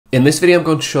In this video, I'm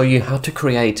going to show you how to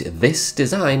create this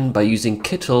design by using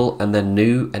Kittl and their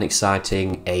new and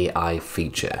exciting AI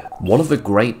feature. One of the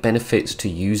great benefits to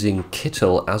using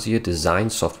Kittl as your design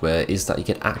software is that you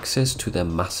get access to their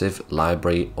massive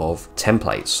library of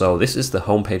templates. So this is the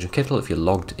homepage of Kittl if you're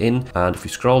logged in, and if we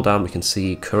scroll down, we can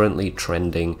see currently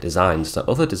trending designs that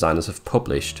other designers have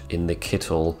published in the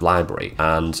Kittl library.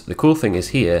 And the cool thing is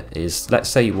here is, let's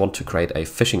say you want to create a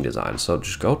fishing design. So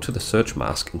just go to the search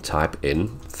mask and type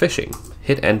in fishing.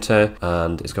 Hit enter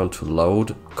and it's going to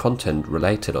load content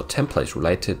related or templates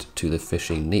related to the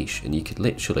fishing niche, and you could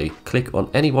literally click on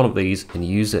any one of these and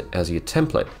use it as your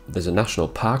template. There's a national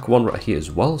park one right here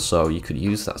as well, so you could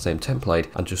use that same template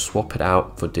and just swap it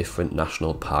out for different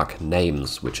national park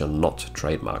names which are not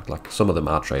trademarked. Like some of them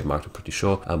are trademarked, I'm pretty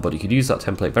sure, but you could use that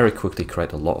template very quickly,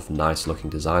 create a lot of nice looking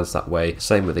designs that way.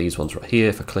 Same with these ones right here.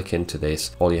 If I click into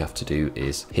this, all you have to do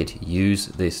is hit use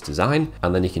this design,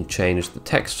 and then you can change the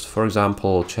text, for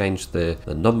example, change the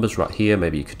numbers right here.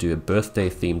 Maybe you could do a birthday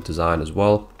themed design as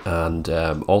well. And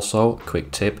also,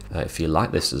 quick tip, if you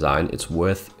like this design, it's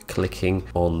worth clicking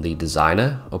on the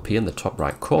designer up here in the top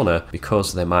right corner,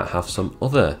 because they might have some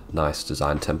other nice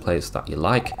design templates that you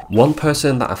like. One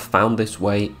person that I found this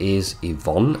way is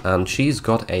Yvonne, and she's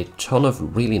got a ton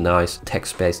of really nice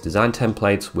text-based design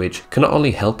templates which can not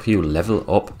only help you level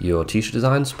up your t-shirt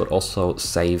designs but also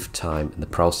save time in the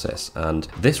process. And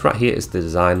this right here is the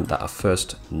design that I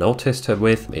first noticed her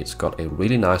with. It's got a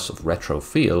really nice sort of retro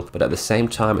feel, but at the same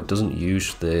time it doesn't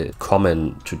use the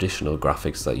common traditional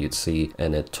graphics that you'd see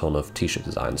in a ton of t-shirt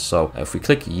designs. So if we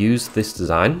click use this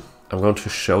design, I'm going to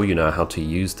show you now how to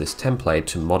use this template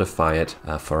to modify it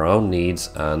for our own needs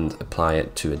and apply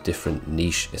it to a different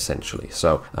niche essentially.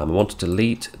 So I want to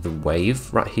delete the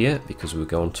wave right here because we're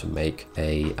going to make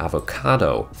a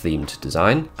avocado themed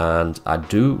design, and I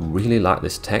do really like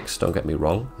this text, don't get me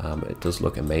wrong, it does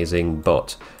look amazing,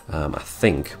 but I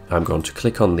think I'm going to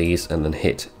click on these and then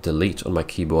hit delete on my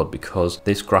keyboard, because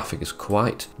this graphic is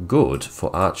quite good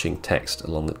for arching text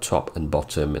along the top and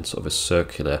bottom in sort of a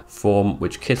circular form,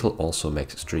 which Kittl also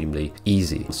makes extremely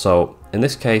easy. So in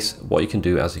this case, what you can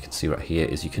do, as you can see right here,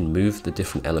 is you can move the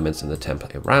different elements in the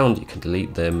template around. You can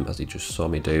delete them, as you just saw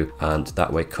me do, and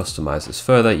that way customize this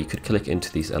further. You could click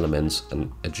into these elements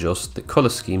and adjust the color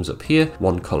schemes up here,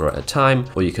 one color at a time,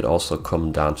 or you could also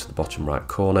come down to the bottom right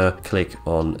corner, click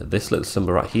on this little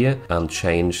symbol right here, and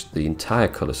change the entire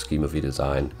color scheme of your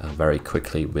design very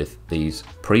quickly with these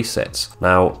presets.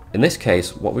 Now, in this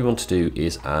case, what we want to do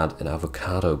is add an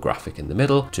avocado graphic in the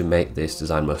middle to make this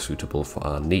design more suitable for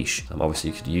our niche.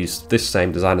 Obviously, you could use this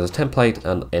same design as a template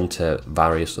and enter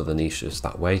various other niches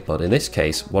that way. But in this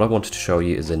case, what I wanted to show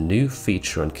you is a new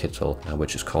feature on Kittl,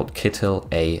 which is called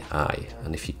Kittl AI.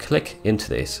 And if you click into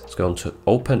this, it's going to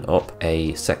open up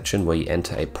a section where you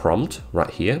enter a prompt right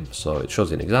here. So it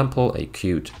shows you an example, a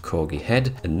cute corgi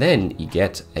head, and then you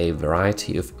get a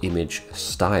variety of image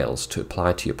styles to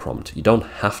apply to your prompt. You don't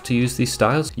have to use these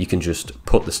styles. You can just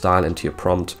put the style into your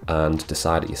prompt and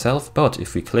decide it yourself. But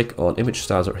if we click on image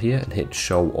styles right here and hit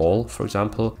show all, for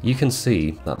example, you can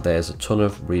see that there's a ton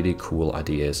of really cool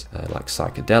ideas like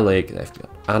psychedelic, they've got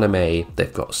anime,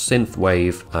 they've got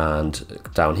synthwave, and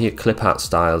down here clip art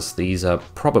styles. These are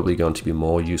probably going to be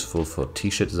more useful for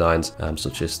t-shirt designs,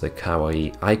 such as the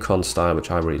kawaii icon style,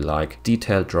 which I really like,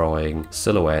 detailed drawing,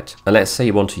 silhouette. And let's say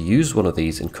you want to use one of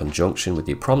these in conjunction with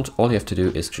your prompt. All you have to do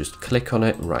is just click on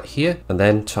it right here and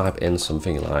then type in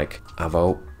something like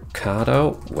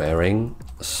avocado wearing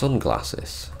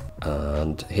sunglasses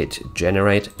and hit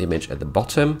generate image at the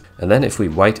bottom. And then if we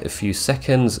wait a few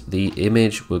seconds, the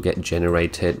image will get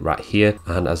generated right here,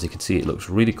 and as you can see, it looks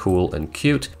really cool and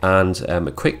cute. And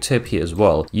a quick tip here as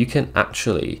well, you can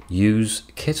actually use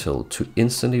Kittl to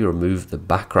instantly remove the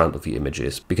background of your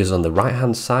images, because on the right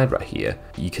hand side right here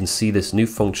you can see this new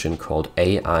function called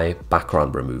AI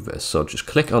background remover. So just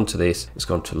click onto this, it's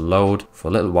going to load for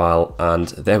a little while, and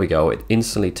there we go, it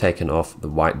instantly taken off the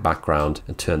white background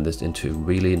and turned this into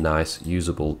really nice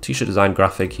usable t-shirt design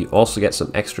graphic. You also get some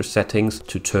extra settings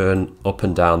to turn up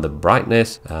and down the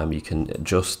brightness. You can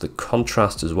adjust the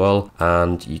contrast as well,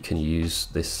 and you can use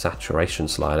this saturation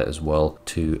slider as well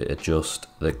to adjust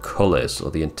the colors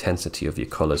or the intensity of your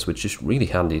colors, which is really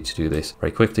handy to do this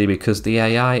very quickly, because the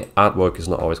AI artwork is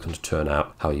not always going to turn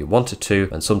out how you want it to,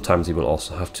 and sometimes you will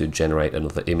also have to generate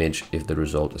another image if the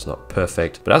result is not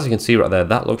perfect. But as you can see right there,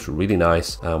 that looks really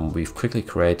nice. We've quickly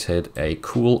created a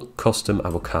cool custom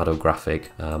avocado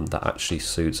graphic that actually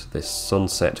suits this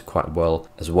sunset quite well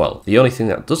as well. The only thing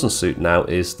that doesn't suit now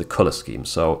is the color scheme.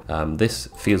 So this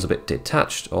feels a bit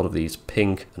detached, all of these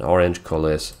pink and orange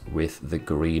colors with the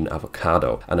green avocado.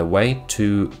 avocado. And a way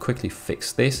to quickly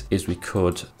fix this is we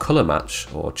could color match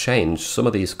or change some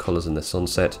of these colors in the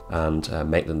sunset and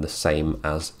make them the same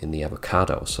as in the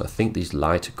avocado. So I think these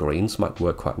lighter greens might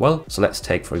work quite well. So let's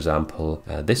take, for example,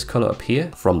 this color up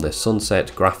here from the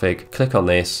sunset graphic, click on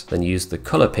this, then use the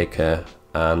color picker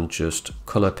and just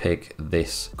color pick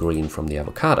this green from the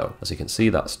avocado. As you can see,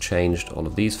 that's changed all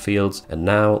of these fields. And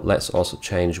now let's also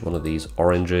change one of these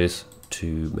oranges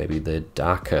to maybe the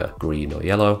darker green or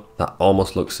yellow. That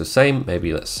almost looks the same.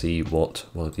 Maybe let's see what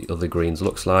one of the other greens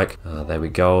looks like. There we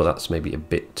go. That's maybe a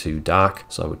bit too dark.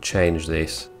 So I would change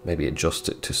this, maybe adjust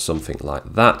it to something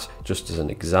like that, just as an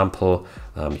example.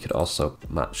 You could also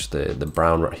match the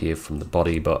brown right here from the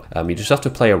body, but you just have to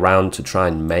play around to try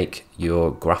and make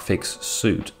your graphics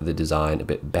suit the design a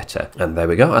bit better. And there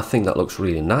we go. I think that looks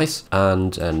really nice.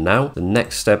 And now the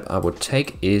next step I would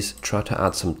take is try to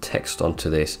add some text onto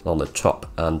this on the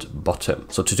top and bottom.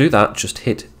 So to do that, just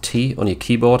hit T on your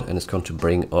keyboard and it's going to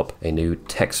bring up a new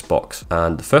text box.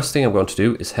 And the first thing I'm going to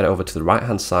do is head over to the right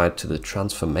hand side to the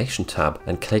transformation tab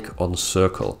and click on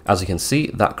circle. As you can see,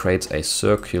 that creates a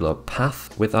circular path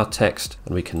with our text,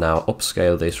 and we can now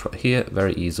upscale this right here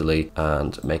very easily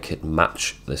and make it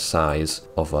match the size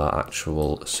of our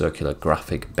actual circular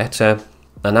graphic better.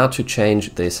 And now to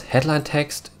change this headline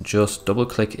text, just double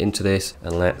click into this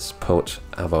and let's put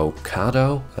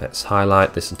avocado. Let's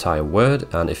highlight this entire word,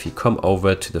 and if you come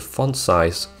over to the font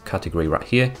size category right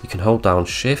here, you can hold down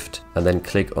shift and then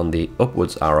click on the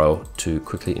upwards arrow to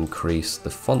quickly increase the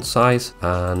font size.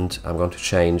 And I'm going to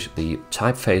change the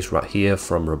typeface right here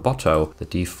from Roboto, the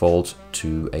default,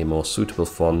 to a more suitable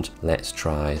font. Let's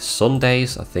try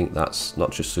Sundays. I think that's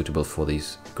not just suitable for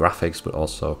these graphics but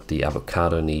also the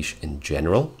avocado niche in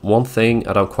general. One thing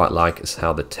I don't quite like is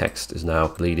how the text is now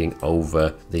bleeding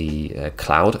over the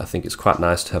cloud. I think it's quite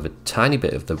nice to have a tiny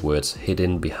bit of the words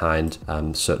hidden behind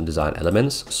certain design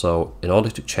elements. So in order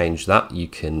to change that, you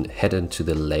can head into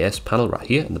the layers panel right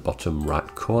here in the bottom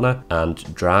right corner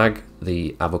and drag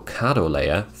the avocado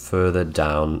layer further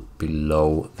down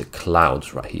below the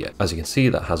clouds right here. As you can see,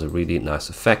 that has a really nice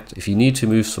effect. If you need to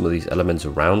move some of these elements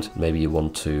around, maybe you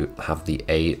want to have the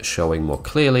A showing more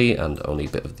clearly and only a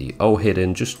bit of the O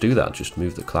hidden, just do that. Just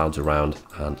move the clouds around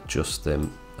and adjust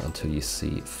them until you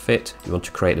see fit. You want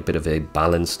to create a bit of a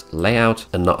balanced layout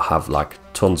and not have like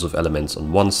tons of elements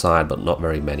on one side but not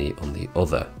very many on the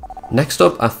other. Next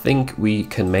up, I think we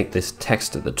can make this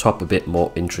text at the top a bit more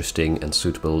interesting and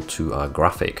suitable to our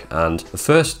graphic. And the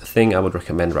first thing I would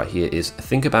recommend right here is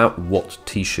think about what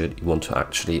t-shirt you want to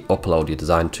actually upload your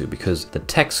design to, because the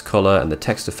text color and the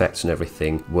text effects and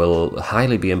everything will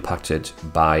highly be impacted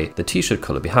by the t-shirt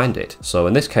color behind it. So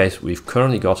in this case, we've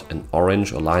currently got an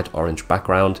orange or light orange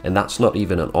background, and that's not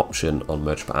even an option on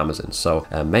Merch by Amazon. So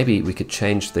maybe we could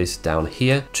change this down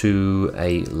here to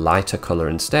a lighter color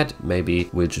instead. Maybe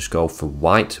we'll just go for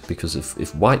white, because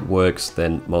if white works,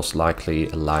 then most likely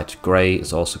a light gray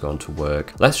is also going to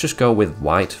work. Let's just go with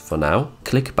white for now.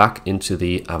 Click back into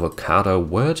the avocado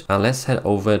word and let's head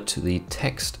over to the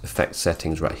text effect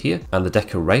settings right here. And the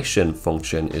decoration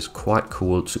function is quite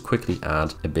cool to quickly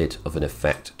add a bit of an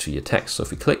effect to your text. So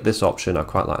if you click this option, I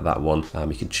quite like that one.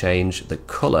 You can change the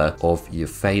color of your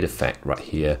fade effect right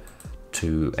here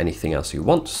to anything else you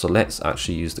want. So let's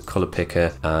actually use the color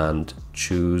picker and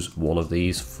choose one of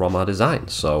these from our design.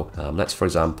 So let's, for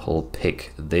example,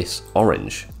 pick this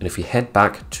orange. And if we head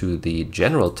back to the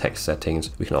general text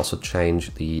settings, we can also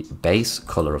change the base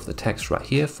color of the text right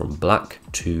here from black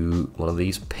to one of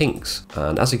these pinks.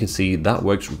 And as you can see, that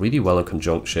works really well in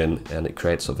conjunction and it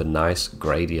creates sort of a nice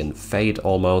gradient fade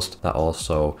almost that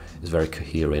also is very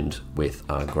coherent with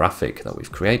our graphic that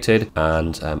we've created.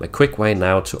 And a quick way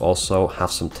now to also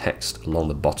have some text along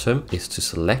the bottom is to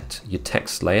select your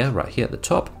text layer right here at the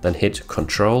top, then hit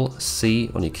Ctrl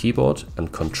C on your keyboard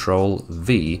and Ctrl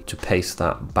V to paste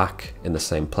that back in the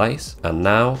same place. And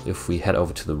now if we head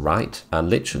over to the right and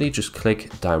literally just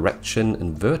click direction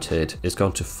inverted, it's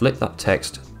going to flip that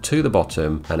text to the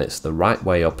bottom, and it's the right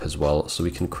way up as well. So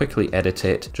we can quickly edit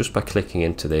it just by clicking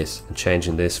into this and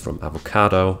changing this from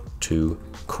avocado to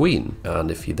queen.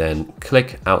 And if you then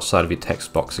click outside of your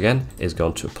text box again, it's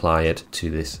going to apply it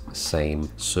to this same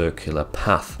circular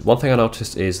path. One thing I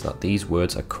noticed is that these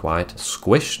words are quite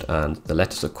squished and the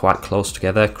letters are quite close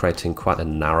together, creating quite a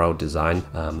narrow design.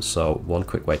 So one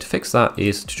quick way to fix that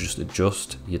is to just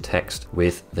adjust your text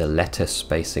with the letter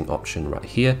spacing option right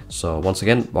here. So once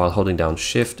again, while holding down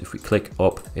shift, if we click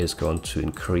up, it's going to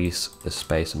increase the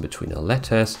space in between our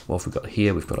letters. What have we got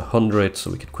here? We've got 100, so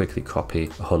we could quickly copy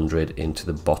 100 into the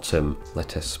the bottom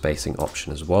letter spacing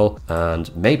option as well.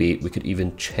 And maybe we could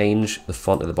even change the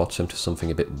font at the bottom to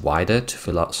something a bit wider to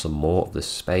fill out some more of the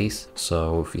space.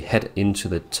 So if we head into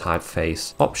the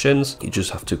typeface options, you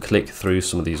just have to click through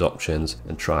some of these options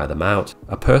and try them out.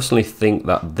 I personally think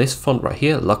that this font right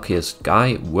here, Luckiest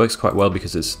Guy, works quite well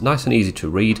because it's nice and easy to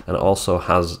read and also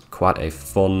has quite a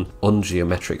fun,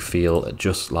 ungeometric feel,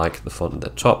 just like the font at the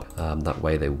top. That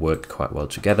way they work quite well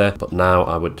together. But now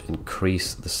I would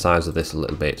increase the size of this a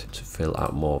little bit to fill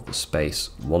out more of the space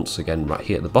once again right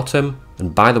here at the bottom.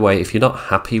 And by the way, if you're not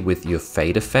happy with your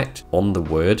fade effect on the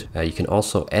word, you can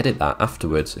also edit that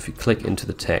afterwards. If you click into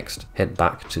the text, head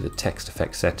back to the text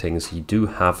effect settings, you do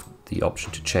have the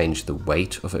option to change the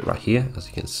weight of it right here, as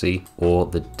you can see, or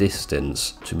the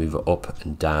distance to move it up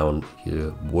and down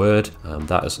your word.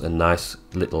 That is a nice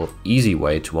little easy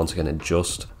way to once again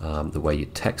adjust the way your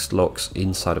text looks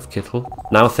inside of Kittl.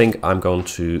 Now I think I'm going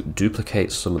to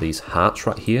duplicate some of these hearts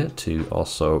right here to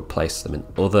also place them in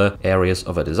other areas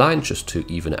of a design just to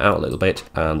even it out a little bit.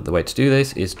 And the way to do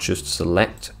this is just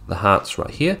select the hearts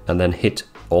right here and then hit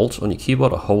Alt on your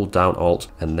keyboard or hold down Alt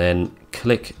and then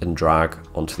click and drag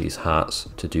onto these hearts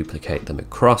to duplicate them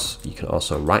across. You can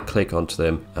also right click onto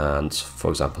them and, for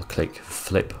example, click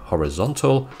flip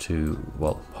horizontal to,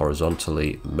 well,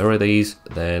 horizontally mirror these.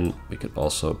 Then we could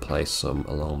also place some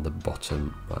along the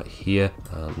bottom right here.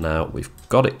 Now we've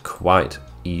got it quite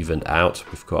evened out.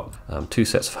 We've got 2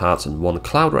 sets of hearts and 1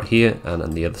 cloud right here, and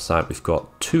on the other side we've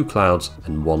got 2 clouds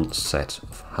and 1 set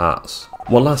of hearts.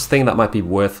 One last thing that might be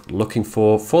worth looking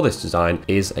for this design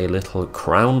is a little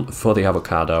crown for the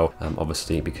avocado,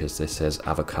 obviously because this says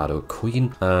Avocado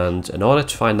Queen. And in order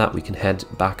to find that, we can head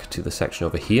back to the section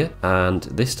over here, and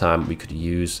this time we could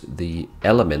use the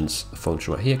elements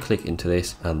function right here, click into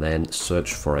this and then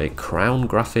search for a crown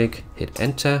graphic, hit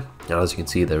enter. Now as you can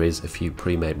see, there is a few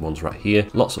pre-made ones right here,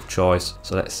 lots of choice.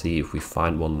 So let's see if we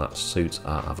find one that suits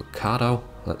our avocado.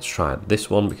 Let's try this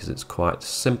one because it's quite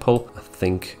simple. I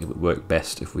think it would work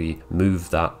best if we move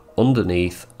that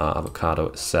underneath our avocado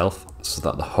itself so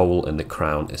that the hole in the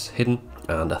crown is hidden.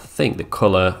 And I think the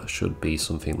color should be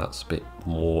something that's a bit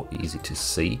more easy to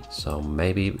see. So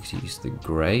maybe we could use the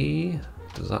gray.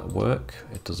 Does that work?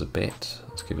 It does a bit.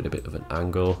 Let's give it a bit of an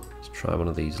angle. Let's try one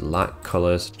of these light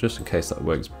colors just in case that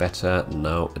works better.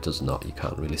 No, it does not. You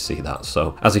can't really see that.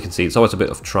 So as you can see, it's always a bit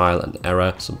of trial and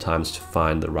error sometimes to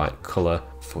find the right color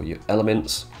for your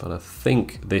elements, but I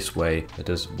think this way it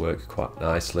does work quite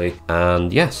nicely.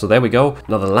 And yeah, so there we go.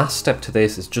 Now the last step to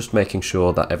this is just making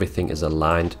sure that everything is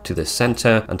aligned to the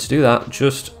center, and to do that,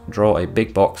 just draw a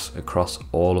big box across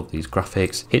all of these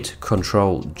graphics, hit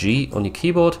Ctrl G on your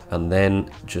keyboard, and then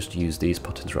just use these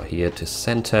buttons right here to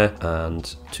center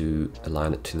and to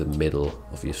align it to the middle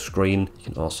of your screen. You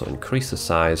can also increase the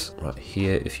size right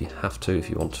here if you have to, if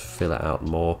you want to fill it out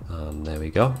more. And there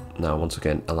we go. Now once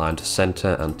again, align to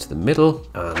center and to the middle,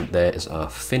 and there is our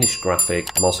finished graphic.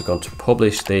 I'm also going to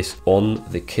publish this on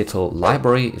the Kittl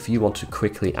library if you want to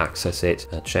quickly access it,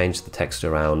 change the text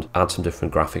around, add some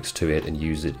different graphics to it and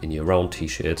use it in your own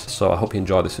t-shirts. So I hope you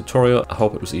enjoyed this tutorial. I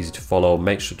hope it was easy to follow.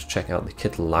 Make sure to check out the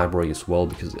Kittl library as well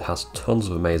because it has tons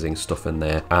of amazing stuff in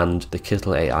there, and the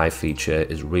Kittl AI feature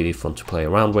is really fun to play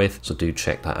around with, so do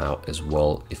check that out as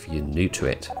well if you're new to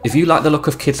it. If you like the look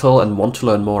of Kittl and want to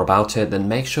learn more about it, then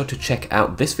make sure to check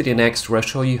out this video next where I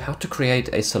show you how to create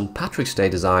a St. Patrick's Day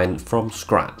design from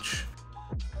scratch.